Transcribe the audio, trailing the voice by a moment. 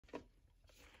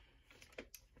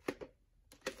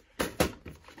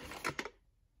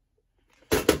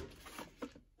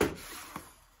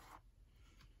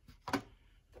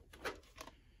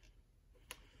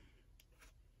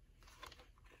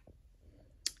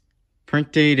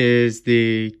Print date is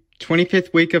the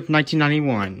 25th week of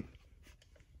 1991.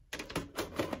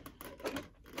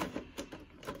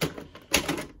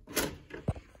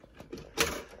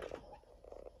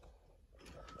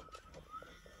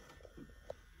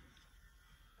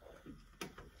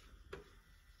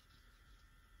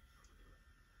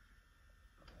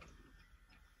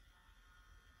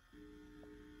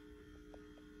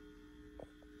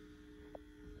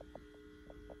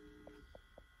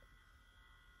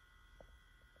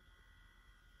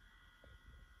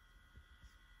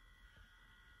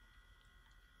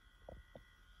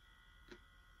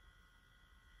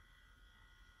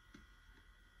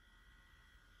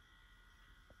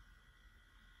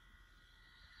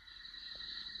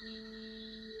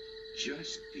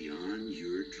 Just beyond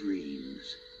your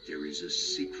dreams, there is a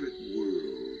secret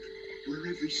world where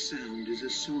every sound is a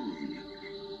song,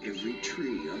 every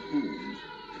tree a home,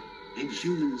 and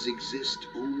humans exist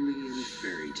only in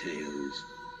fairy tales.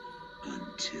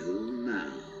 Until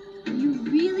now. Are you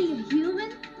really a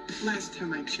human? Last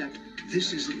time I checked.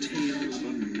 This is a tale of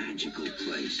a magical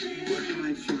place where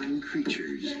high-flying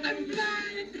creatures... I'm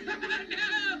flying!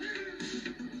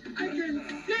 I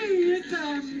can see it's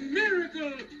a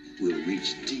miracle! ...will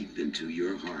reach deep into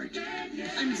your heart.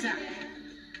 I'm Zach.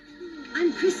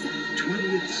 I'm Krista.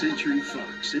 20th Century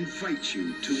Fox invites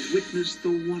you to witness the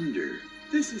wonder.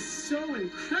 This is so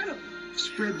incredible!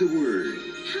 Spread the word.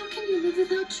 How can you live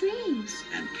without trees?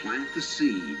 And plant the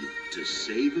seed to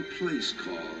save a place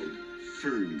called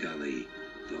Fern Gully,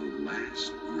 the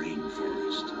last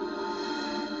rainforest.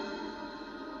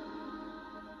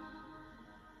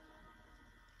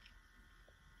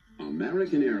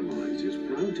 American Airlines is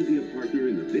proud to be a partner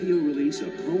in the video release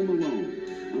of Home Alone.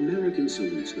 American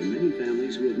salutes the many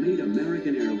families who have made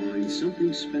American Airlines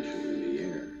something special in the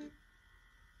air.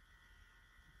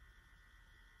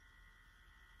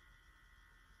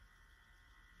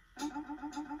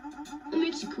 What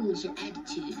makes you cool is your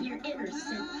attitude, your inner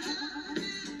self.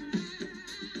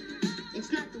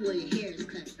 It's not the way your hair is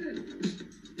cut.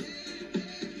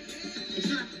 It's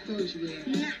not the clothes you wear.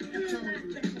 Not the clothes you wear.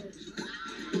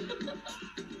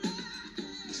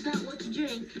 It's not what you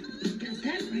drink. You got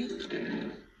that right.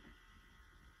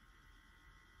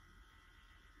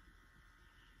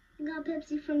 You got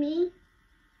Pepsi for me?